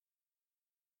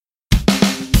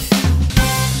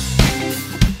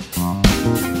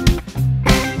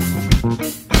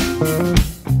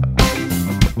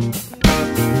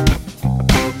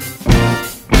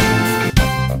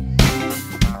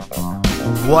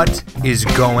What is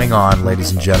going on, ladies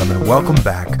and gentlemen? Welcome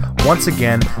back once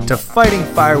again to Fighting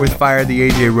Fire with Fire, the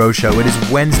AJ Rose Show. It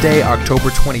is Wednesday, October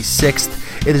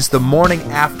 26th. It is the morning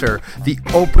after the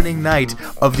opening night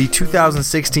of the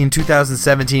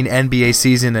 2016-2017 NBA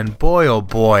season, and boy, oh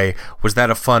boy, was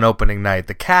that a fun opening night.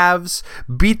 The Cavs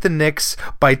beat the Knicks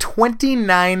by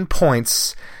 29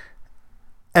 points,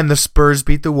 and the Spurs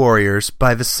beat the Warriors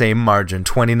by the same margin,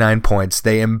 29 points.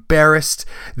 They embarrassed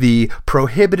the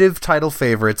prohibitive title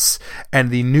favorites and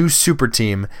the new super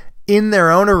team in their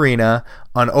own arena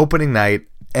on opening night.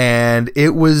 And it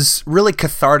was really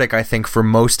cathartic, I think, for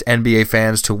most NBA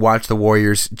fans to watch the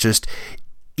Warriors just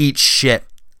eat shit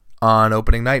on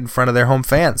opening night in front of their home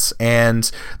fans. And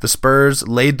the Spurs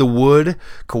laid the wood.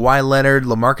 Kawhi Leonard,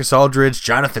 LaMarcus Aldridge,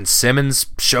 Jonathan Simmons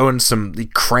he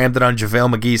crammed it on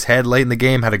JaVale McGee's head late in the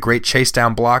game, had a great chase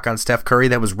down block on Steph Curry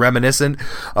that was reminiscent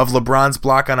of LeBron's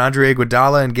block on Andre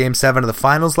Iguodala in Game 7 of the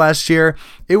Finals last year.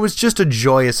 It was just a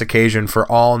joyous occasion for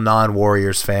all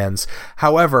non-Warriors fans.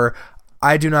 However,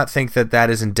 I do not think that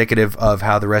that is indicative of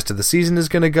how the rest of the season is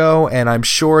going to go, and I'm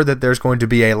sure that there's going to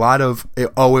be a lot of,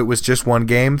 it was just one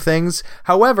game things.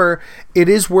 However, it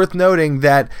is worth noting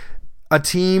that a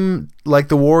team like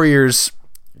the Warriors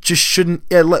just shouldn't,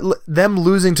 them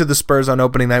losing to the Spurs on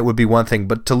opening night would be one thing,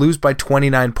 but to lose by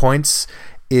 29 points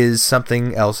is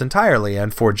something else entirely.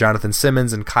 And for Jonathan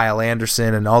Simmons and Kyle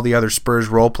Anderson and all the other Spurs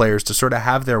role players to sort of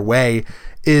have their way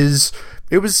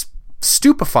it was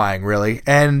stupefying, really.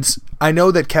 And I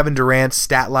know that Kevin Durant's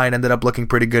stat line ended up looking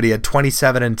pretty good. He had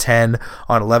 27 and 10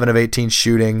 on 11 of 18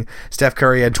 shooting. Steph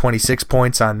Curry had 26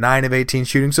 points on 9 of 18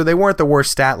 shooting. So they weren't the worst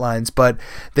stat lines, but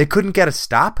they couldn't get a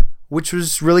stop, which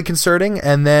was really concerning.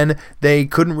 And then they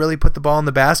couldn't really put the ball in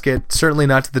the basket, certainly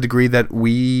not to the degree that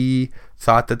we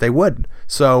thought that they would.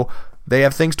 So they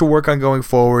have things to work on going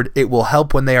forward. It will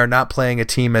help when they are not playing a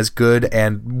team as good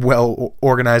and well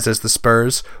organized as the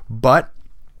Spurs, but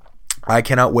I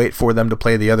cannot wait for them to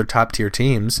play the other top tier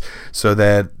teams so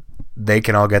that they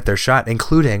can all get their shot,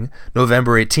 including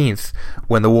November 18th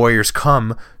when the Warriors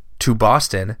come to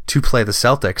Boston to play the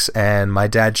Celtics. And my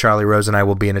dad, Charlie Rose, and I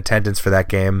will be in attendance for that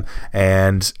game.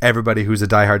 And everybody who's a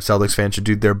diehard Celtics fan should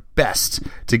do their best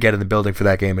to get in the building for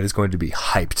that game. It is going to be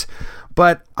hyped.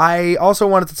 But I also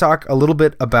wanted to talk a little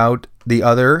bit about the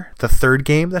third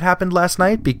game that happened last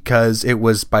night, because it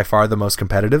was by far the most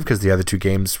competitive, because the other two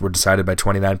games were decided by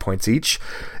 29 points each.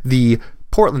 The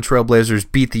Portland Trail Blazers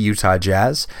beat the Utah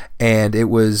Jazz, and it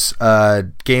was a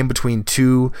game between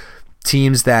two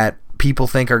teams that people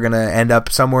think are going to end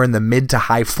up somewhere in the mid to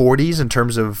high 40s in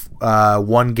terms of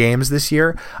won games this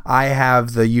year. I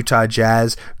have the Utah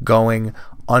Jazz going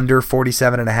under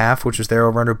 47.5, which was their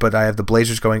over-under, but I have the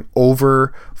Blazers going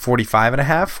over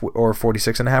 45.5 or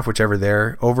 46.5, whichever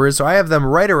their over is. So I have them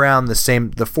right around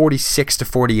the 46 to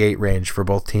 48 range for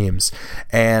both teams.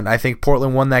 And I think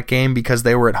Portland won that game because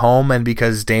they were at home and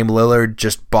because Dame Lillard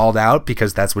just balled out,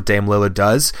 because that's what Dame Lillard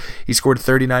does. He scored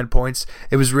 39 points.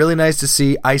 It was really nice to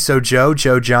see ISO Joe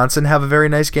Johnson, have a very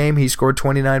nice game. He scored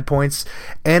 29 points.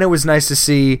 And it was nice to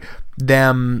see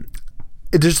them,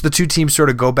 just the two teams sort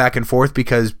of go back and forth,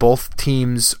 because both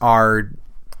teams are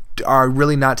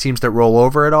really not teams that roll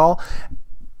over at all.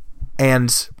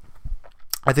 And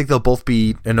I think they'll both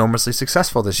be enormously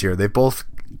successful this year. They both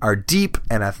are deep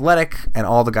and athletic, and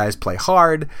all the guys play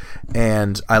hard.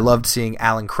 And I loved seeing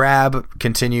Alan Crabb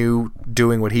continue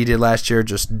doing what he did last year,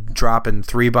 just dropping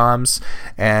 3 bombs.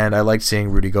 And I liked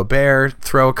seeing Rudy Gobert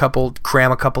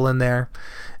cram a couple in there.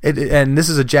 And this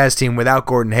is a Jazz team without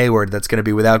Gordon Hayward that's going to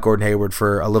be without Gordon Hayward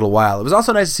for a little while. It was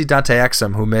also nice to see Dante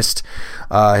Exum, who missed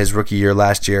his rookie year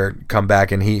last year, come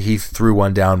back, and he threw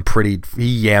one down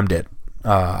he yammed it.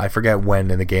 I forget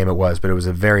when in the game it was, but it was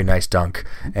a very nice dunk,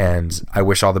 and I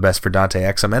wish all the best for Dante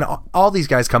Exum and all these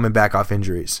guys coming back off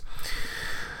injuries.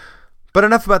 But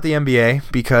enough about the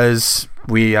NBA, because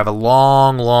we have a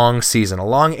long season, a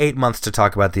long 8 months to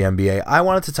talk about the NBA. I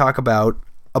wanted to talk about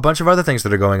a bunch of other things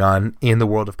that are going on in the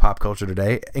world of pop culture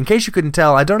today. In case you couldn't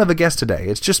tell, I don't have a guest today.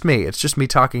 It's just me. It's just me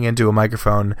talking into a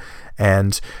microphone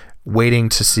and waiting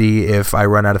to see if I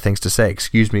run out of things to say.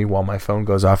 Excuse me while my phone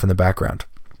goes off in the background.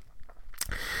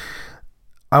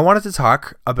 I wanted to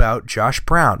talk about Josh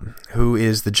Brown, who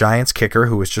is the Giants kicker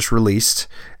who was just released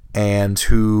and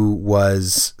who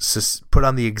was put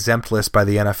on the exempt list by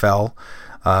the NFL,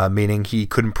 meaning he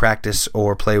couldn't practice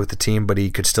or play with the team, but he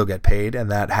could still get paid.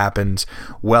 And that happened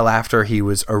well after he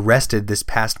was arrested this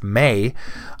past May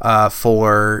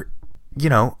for,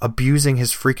 abusing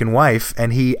his freaking wife.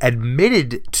 And he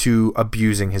admitted to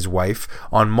abusing his wife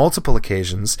on multiple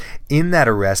occasions in that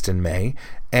arrest in May.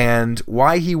 And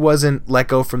why he wasn't let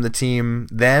go from the team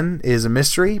then is a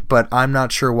mystery, but I'm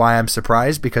not sure why I'm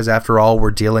surprised, because after all,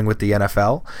 we're dealing with the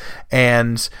NFL.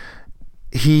 And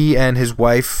he and his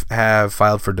wife have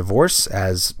filed for divorce,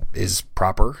 as is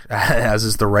proper, as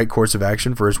is the right course of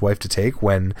action for his wife to take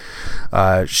when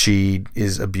she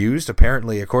is abused.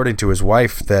 Apparently, according to his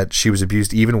wife, that she was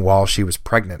abused even while she was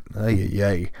pregnant.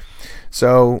 Ay.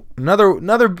 So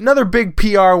another big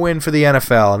PR win for the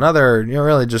NFL. Another,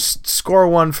 really just score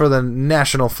one for the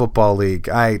National Football League.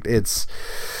 I'm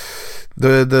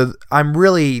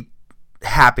really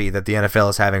happy that the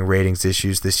NFL is having ratings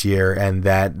issues this year and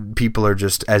that people are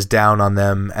just as down on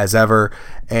them as ever.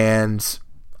 And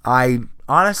I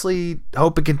honestly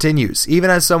hope it continues. Even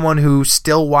as someone who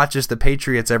still watches the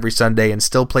Patriots every Sunday and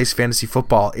still plays fantasy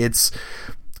football, it's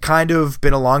kind of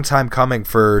been a long time coming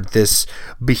for this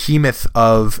behemoth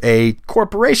of a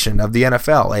corporation of the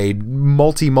NFL, a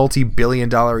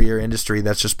multi-billion-dollar a year industry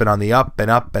that's just been on the up and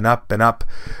up and up and up,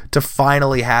 to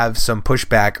finally have some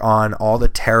pushback on all the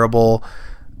terrible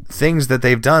things that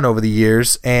they've done over the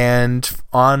years, and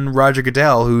on Roger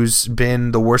Goodell, who's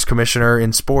been the worst commissioner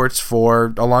in sports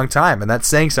for a long time. And that's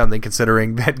saying something,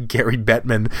 considering that Gary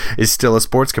Bettman is still a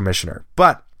sports commissioner.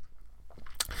 But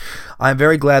I'm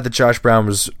very glad that Josh Brown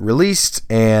was released,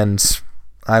 and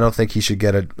I don't think he should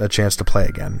get a chance to play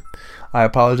again. I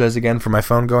apologize again for my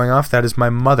phone going off. That is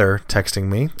my mother texting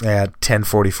me at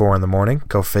 10:44 in the morning.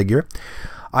 Go figure.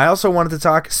 I also wanted to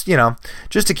talk,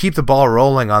 just to keep the ball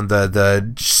rolling on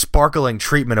the sparkling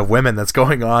treatment of women that's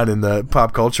going on in the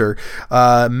pop culture.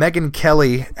 Megyn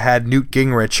Kelly had Newt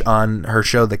Gingrich on her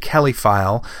show, The Kelly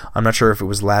File. I'm not sure if it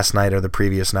was last night or the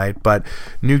previous night, but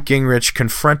Newt Gingrich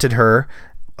confronted her,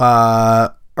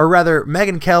 or rather,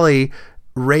 Megyn Kelly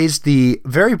raised the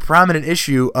very prominent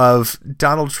issue of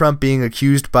Donald Trump being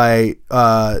accused by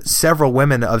several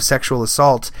women of sexual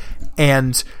assault,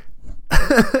 and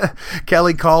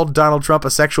Kelly called Donald Trump a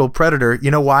sexual predator.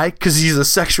 You know why? Because he's a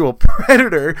sexual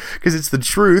predator, because it's the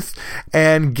truth.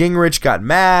 And Gingrich got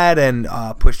mad and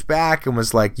pushed back and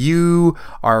was like, you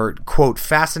are, quote,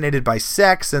 fascinated by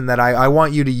sex, and that I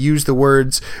want you to use the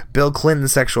words Bill Clinton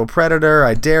sexual predator.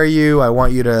 I dare you. I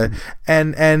want you to.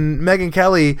 And Megyn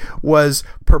Kelly was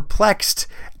perplexed,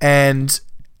 and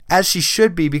as she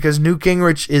should be, because Newt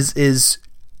Gingrich is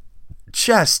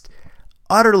just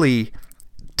utterly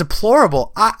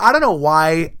deplorable. I don't know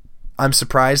why I'm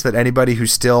surprised that anybody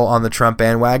who's still on the Trump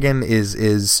bandwagon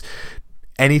is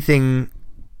anything.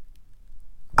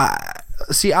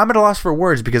 See, I'm at a loss for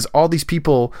words, because all these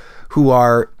people who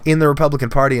are in the Republican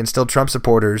Party and still Trump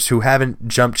supporters, who haven't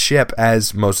jumped ship,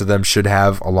 as most of them should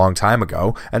have a long time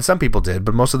ago, and some people did,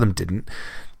 but most of them didn't.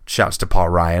 Shouts to Paul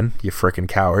Ryan, you frickin'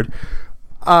 coward.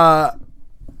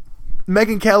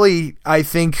 Megyn Kelly, I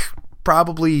think,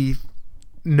 probably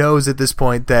knows at this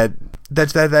point that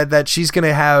she's going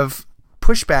to have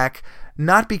pushback,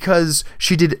 not because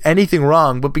she did anything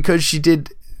wrong, but because she did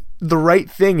the right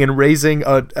thing in raising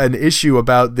an issue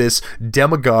about this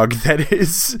demagogue that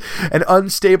is an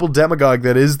unstable demagogue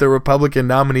that is the Republican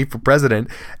nominee for president.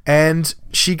 And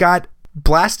she got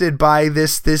blasted by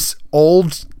this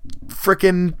old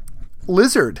frickin'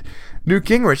 lizard, Newt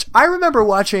Gingrich. I remember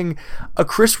watching a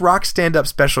Chris Rock stand-up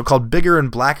special called Bigger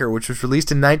and Blacker, which was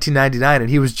released in 1999, and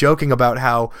he was joking about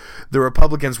how the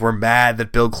Republicans were mad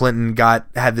that Bill Clinton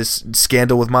had this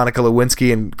scandal with Monica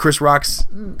Lewinsky, and Chris Rock's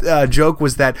joke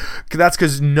was that's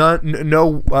because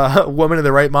no woman in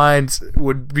their right mind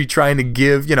would be trying to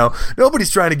give,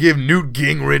 nobody's trying to give Newt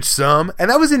Gingrich some,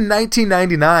 and that was in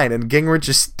 1999, and Gingrich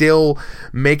is still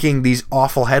making these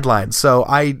awful headlines. So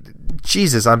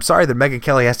Jesus, I'm sorry that Megyn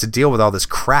Kelly has to deal with all this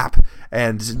crap,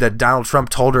 and that Donald Trump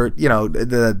told her,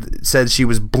 said she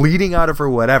was bleeding out of her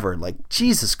whatever. Like,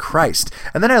 Jesus Christ.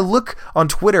 And then I look on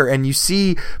Twitter and you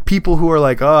see people who are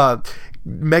like,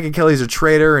 Megyn Kelly's a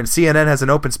traitor and CNN has an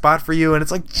open spot for you. And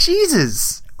it's like,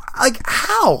 Jesus, like,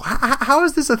 how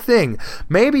is this a thing?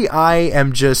 Maybe I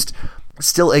am just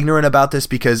still ignorant about this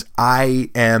because I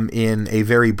am in a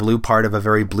very blue part of a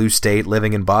very blue state,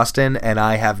 living in Boston, and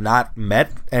I have not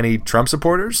met any Trump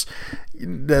supporters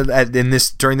during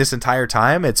this entire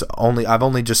time. I've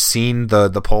only just seen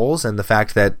the polls and the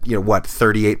fact that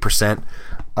 38%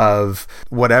 of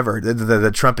whatever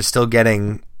the Trump is still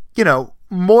getting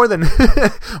more than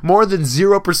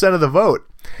 0% of the vote.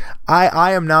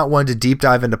 I am not one to deep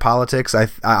dive into politics.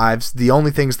 I've the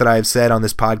only things that I've said on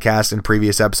this podcast in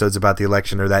previous episodes about the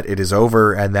election are that it is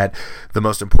over, and that the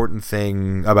most important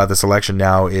thing about this election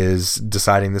now is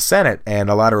deciding the Senate. And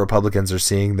a lot of Republicans are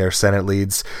seeing their Senate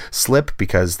leads slip,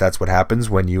 because that's what happens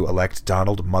when you elect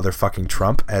Donald motherfucking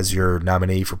Trump as your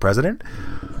nominee for president.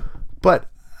 But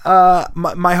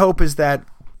my hope is that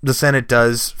the Senate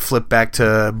does flip back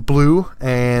to blue,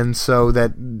 and so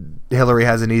that Hillary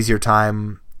has an easier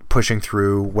time pushing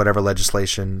through whatever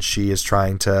legislation she is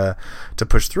trying to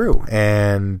push through.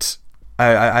 And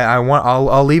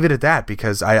I'll leave it at that,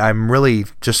 because I'm really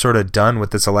just sort of done with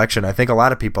this election. I think a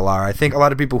lot of people are. I think a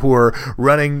lot of people who are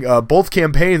running both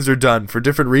campaigns are done for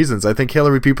different reasons. I think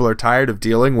Hillary people are tired of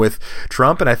dealing with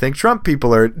Trump, and I think Trump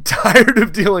people are tired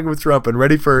of dealing with Trump and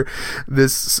ready for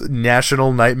this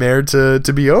national nightmare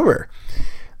to be over.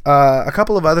 A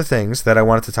couple of other things that I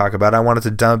wanted to talk about. I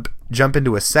wanted to jump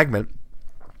into a segment.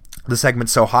 The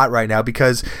segment's so hot right now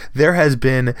because there has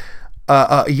been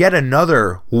yet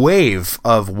another wave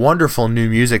of wonderful new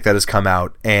music that has come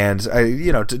out, and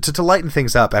to lighten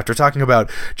things up, after talking about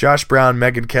Josh Brown,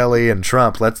 Megyn Kelly, and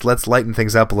Trump, let's lighten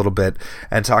things up a little bit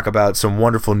and talk about some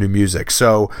wonderful new music.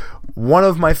 So, one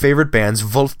of my favorite bands,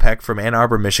 Vulfpeck from Ann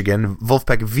Arbor, Michigan,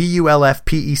 Vulfpeck,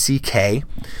 Vulfpeck,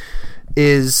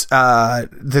 is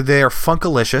they are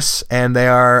funkalicious, and they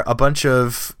are a bunch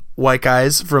of white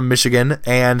guys from Michigan,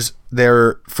 and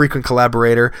their frequent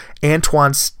collaborator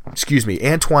Antoine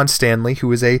Stanley,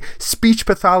 who is a speech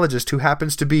pathologist who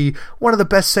happens to be one of the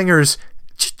best singers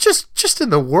just in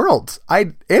the world.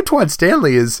 Antoine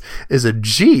Stanley is a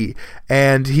G,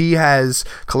 and he has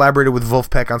collaborated with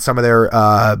Vulfpeck on some of their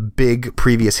big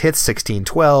previous hits,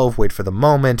 1612, Wait for the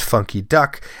Moment, Funky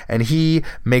Duck, and he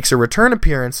makes a return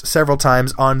appearance several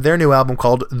times on their new album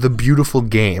called The Beautiful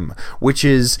Game, which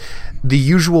is the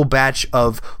usual batch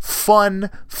of fun,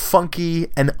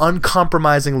 funky, and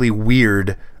uncompromisingly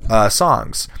weird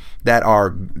songs that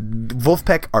are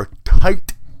Vulfpeck are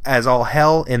tight as all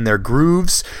hell in their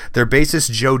grooves. Their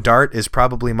bassist Joe Dart is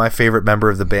probably my favorite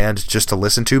member of the band just to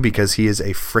listen to, because he is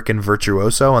a frickin'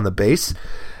 virtuoso on the bass.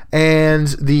 And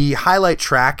the highlight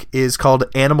track is called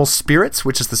Animal Spirits,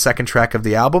 which is the second track of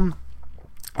the album,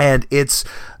 and it's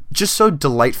just so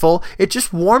delightful. It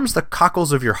just warms the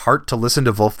cockles of your heart to listen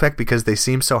to Vulfpeck, because they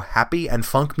seem so happy, and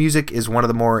funk music is one of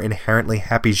the more inherently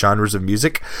happy genres of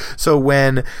music. So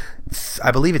when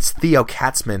I believe it's Theo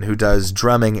Katzman who does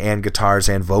drumming and guitars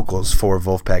and vocals for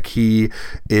Vulfpeck, he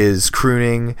is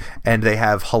crooning, and they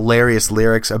have hilarious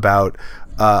lyrics about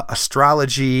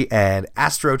astrology and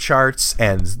astro charts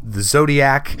and the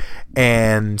zodiac,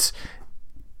 and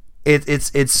it's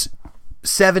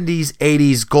 70s,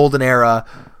 80s golden era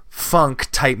funk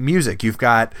type music. You've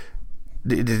got,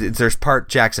 there's part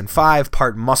Jackson 5,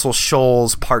 part Muscle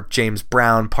Shoals, part James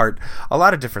Brown, part a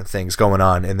lot of different things going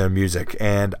on in their music,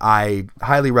 and I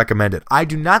highly recommend it. I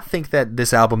do not think that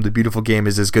this album, The Beautiful Game,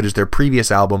 is as good as their previous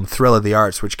album, Thrill of the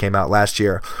Arts, which came out last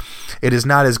year. It is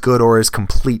not as good or as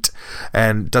complete,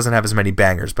 and doesn't have as many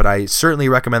bangers, but I certainly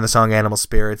recommend the song Animal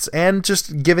Spirits, and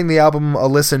just giving the album a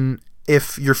listen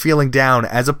if you're feeling down,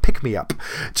 as a pick-me-up,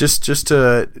 just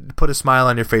to put a smile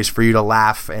on your face, for you to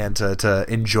laugh and to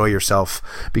enjoy yourself,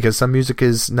 because some music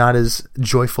is not as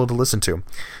joyful to listen to.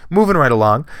 Moving right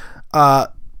along,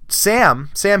 Sam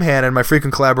Hannon, my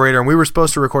frequent collaborator, and we were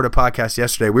supposed to record a podcast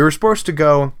yesterday. We were supposed to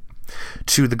go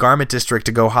to the Garment District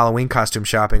to go Halloween costume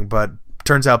shopping, but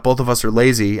turns out both of us are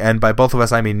lazy, and by both of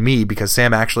us I mean me, because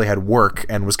Sam actually had work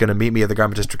and was going to meet me at the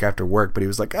Garment District after work, but he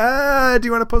was like, do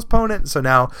you want to postpone it? So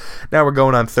now we're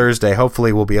going on Thursday.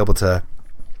 Hopefully we'll be able to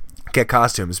get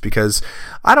costumes, because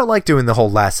I don't like doing the whole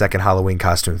last second Halloween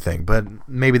costume thing, but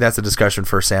maybe that's a discussion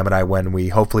for Sam and I when we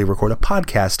hopefully record a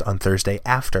podcast on Thursday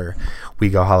after we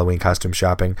go Halloween costume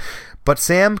shopping. But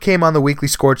Sam came on the Weekly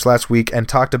Scorch last week and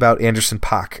talked about Anderson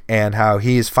 .Paak and how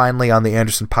he is finally on the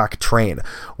Anderson .Paak train.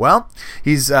 Well,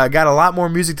 he's got a lot more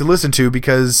music to listen to,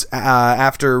 because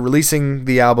after releasing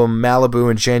the album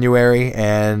Malibu in January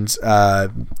and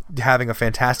having a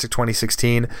fantastic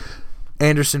 2016,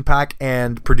 Anderson .Paak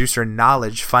and producer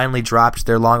Knowledge finally dropped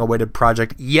their long-awaited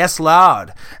project Yes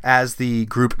Lawd as the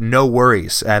group No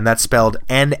Worries, and that's spelled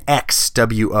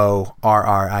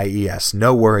NXWORRIES.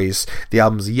 No Worries. The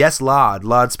album's Yes Lawd.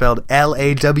 Lawd spelled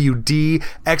LAWD !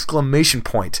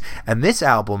 And this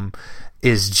album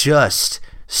is just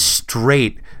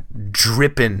straight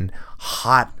dripping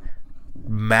hot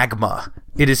magma.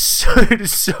 It is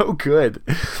so good.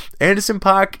 Anderson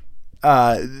 .Paak,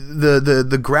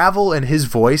 the gravel in his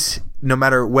voice, no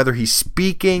matter whether he's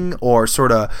speaking or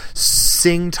sort of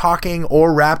talking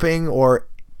or rapping or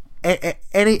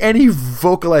any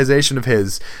vocalization of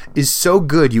his, is so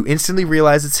good you instantly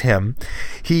realize it's him.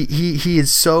 He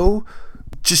is so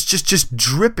just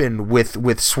dripping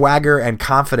with swagger and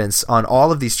confidence on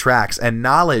all of these tracks, and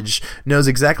Knowledge knows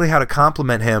exactly how to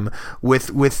compliment him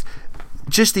with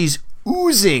just these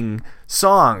oozing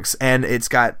songs, and it's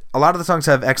got a lot of the songs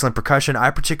have excellent percussion.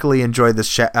 I particularly enjoy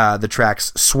the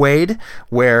tracks Suede,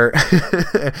 where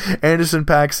Anderson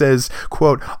 .Paak says,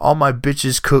 quote, "All my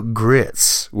bitches cook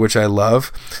grits," which I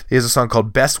love. He has a song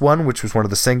called Best One, which was one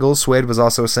of the singles. Suede was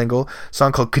also a single. A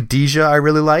song called Khadijah I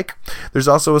really like. There's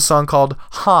also a song called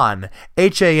Han,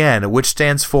 H-A-N, which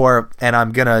stands for, and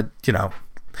I'm gonna,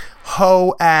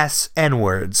 ho ass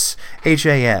N-words.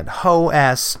 H-A-N. Ho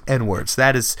ass N-words.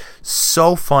 That is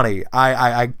so funny.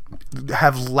 I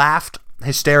have laughed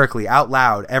hysterically out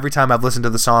loud every time I've listened to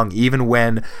the song, even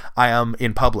when I am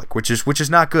in public, which is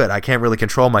not good. I can't really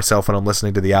control myself when I'm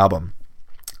listening to the album.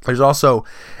 There's also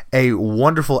a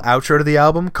wonderful outro to the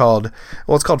album called,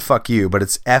 well, it's called Fuck You, but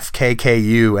it's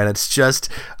FKKU, and it's just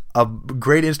a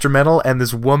great instrumental, and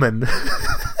this woman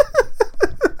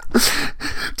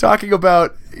talking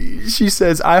about, she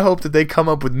says, "I hope that they come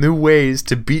up with new ways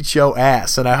to beat your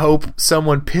ass, and I hope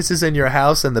someone pisses in your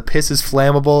house and the piss is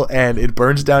flammable and it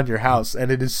burns down your house."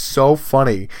 And it is so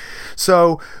funny.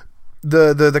 So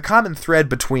the common thread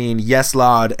between Yes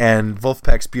Lawd and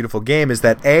Vulfpeck's Beautiful Game is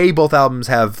that both albums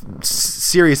have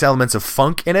serious elements of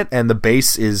funk in it, and the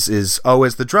bass is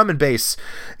as the drum and bass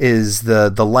is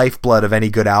the lifeblood of any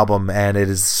good album, and it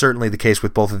is certainly the case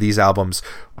with both of these albums.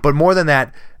 But more than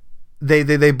that,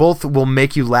 They both will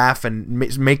make you laugh and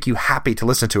make you happy to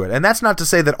listen to it. And that's not to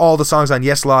say that all the songs on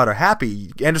Yes Lawd are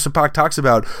happy. Anderson .Paak talks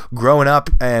about growing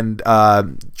up and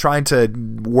trying to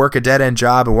work a dead-end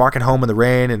job and walking home in the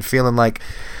rain and feeling like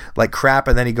crap,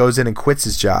 and then he goes in and quits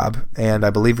his job. And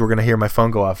I believe we're going to hear my phone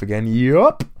go off again.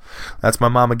 Yup. That's my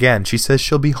mom again. She says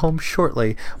she'll be home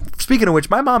shortly. Speaking of which,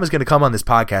 my mom is going to come on this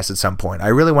podcast at some point. I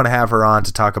really want to have her on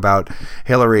to talk about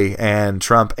Hillary and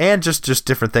Trump and just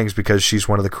different things, because she's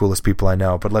one of the coolest people I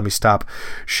know. But let me stop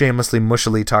shamelessly,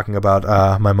 mushily talking about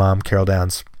my mom, Carol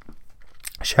Downs.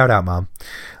 Shout out, Mom.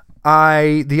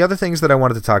 The other things that I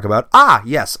wanted to talk about.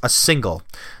 Yes, a single.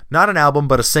 Not an album,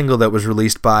 but a single that was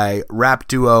released by rap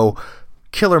duo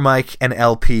Killer Mike and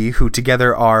LP, who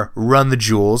together are Run the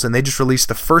Jewels, and they just released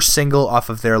the first single off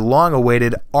of their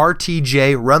long-awaited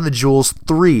RTJ Run the Jewels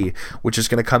 3, which is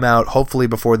going to come out hopefully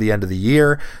before the end of the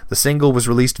year. The single was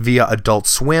released via Adult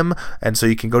Swim, and so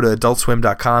you can go to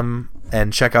adultswim.com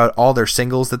and check out all their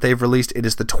singles that they've released. It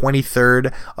is the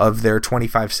 23rd of their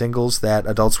 25 singles that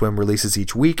Adult Swim releases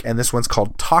each week, and this one's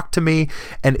called Talk to Me,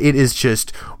 and it is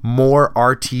just more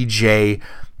RTJ.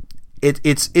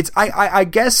 I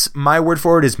guess my word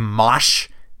for it is mosh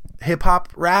hip-hop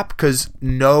rap, because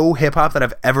no hip-hop that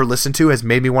I've ever listened to has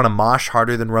made me want to mosh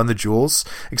harder than Run the Jewels,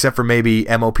 except for maybe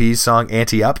MOP's song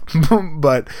Ante Up.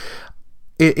 But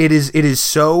it is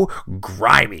so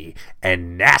grimy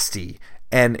and nasty,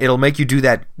 and it'll make you do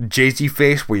that Jay-Z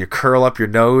face where you curl up your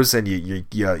nose and you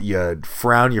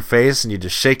frown your face and you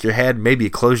just shake your head, maybe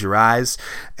you close your eyes,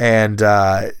 and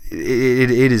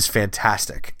it is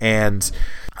fantastic. And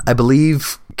I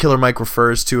believe Killer Mike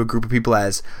refers to a group of people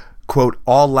as, quote,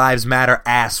 all lives matter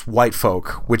ass white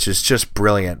folk, which is just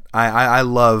brilliant. I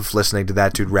love listening to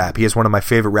that dude rap. He is one of my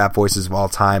favorite rap voices of all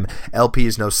time. LP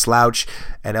is no slouch,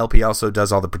 and LP also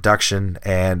does all the production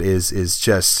and is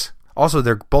just... Also,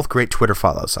 they're both great Twitter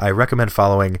follows. I recommend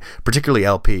following particularly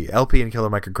LP. LP and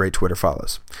Killer Mike are great Twitter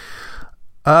follows.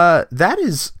 That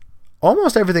is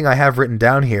almost everything I have written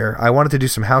down here. I wanted to do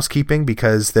some housekeeping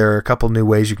because there are a couple new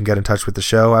ways you can get in touch with the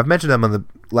show. I've mentioned them on the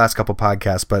last couple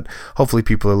podcasts, but hopefully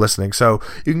people are listening. So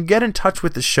you can get in touch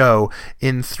with the show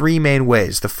in three main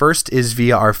ways. The first is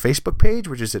via our Facebook page,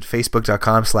 which is at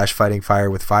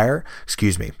facebook.com/fightingfirewithfire.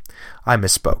 Excuse me, I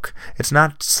misspoke. It's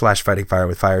not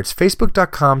 /fightingfirewithfire. It's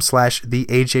facebook.com/The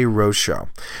AJ Rose Show.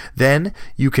 Then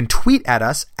you can tweet at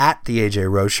us at The AJ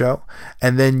Rose Show,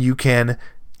 and then you can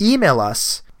email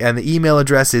us, and the email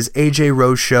address is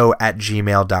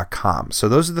ajroseshow@gmail.com. So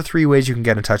those are the three ways you can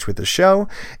get in touch with the show.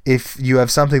 If you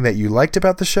have something that you liked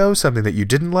about the show, something that you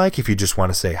didn't like, if you just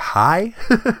want to say hi,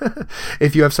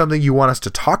 if you have something you want us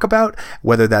to talk about,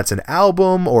 whether that's an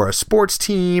album or a sports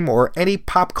team or any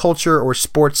pop culture or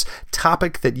sports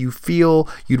topic that you feel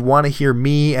you'd want to hear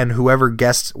me and whatever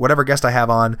guest I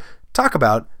have on talk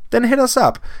about, then hit us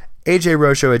up.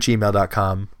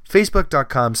 ajroseshow@gmail.com,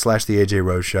 facebook.com/The AJ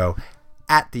Rose Show,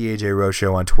 at The AJ Rose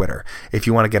Show on Twitter. If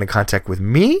you want to get in contact with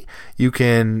me, you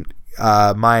can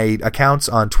My accounts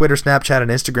on Twitter, Snapchat,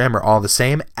 and Instagram are all the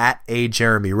same, at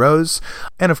 @AJeremyRose.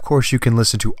 And of course, you can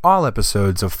listen to all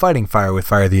episodes of Fighting Fire with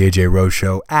Fire, the AJ Rose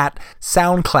Show at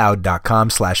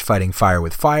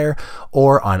soundcloud.com/fightingfirewithfire,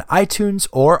 or on iTunes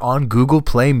or on Google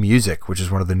Play Music, which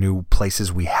is one of the new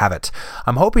places we have it.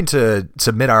 I'm hoping to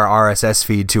submit our RSS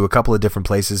feed to a couple of different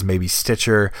places, maybe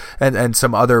Stitcher and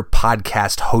some other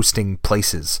podcast hosting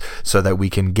places, so that we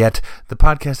can get the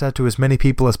podcast out to as many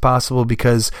people as possible,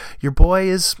 because your boy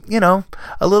is,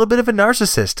 a little bit of a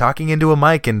narcissist talking into a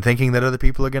mic and thinking that other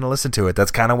people are going to listen to it.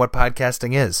 That's kind of what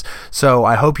podcasting is. So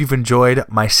I hope you've enjoyed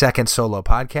my second solo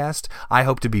podcast. I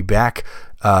hope to be back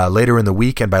later in the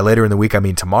week, and by later in the week I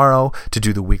mean tomorrow, to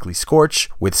do the weekly Scorch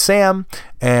with Sam,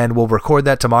 and we'll record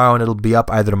that tomorrow, and it'll be up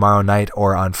either tomorrow night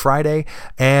or on Friday.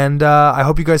 And I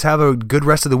hope you guys have a good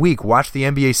rest of the week. Watch the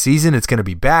NBA season. It's going to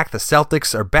be back. The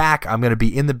Celtics are back. I'm going to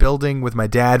be in the building with my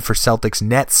dad for Celtics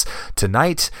Nets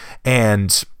tonight.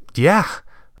 And yeah,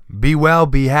 be well,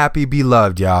 be happy, be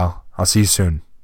loved, y'all. I'll see you soon.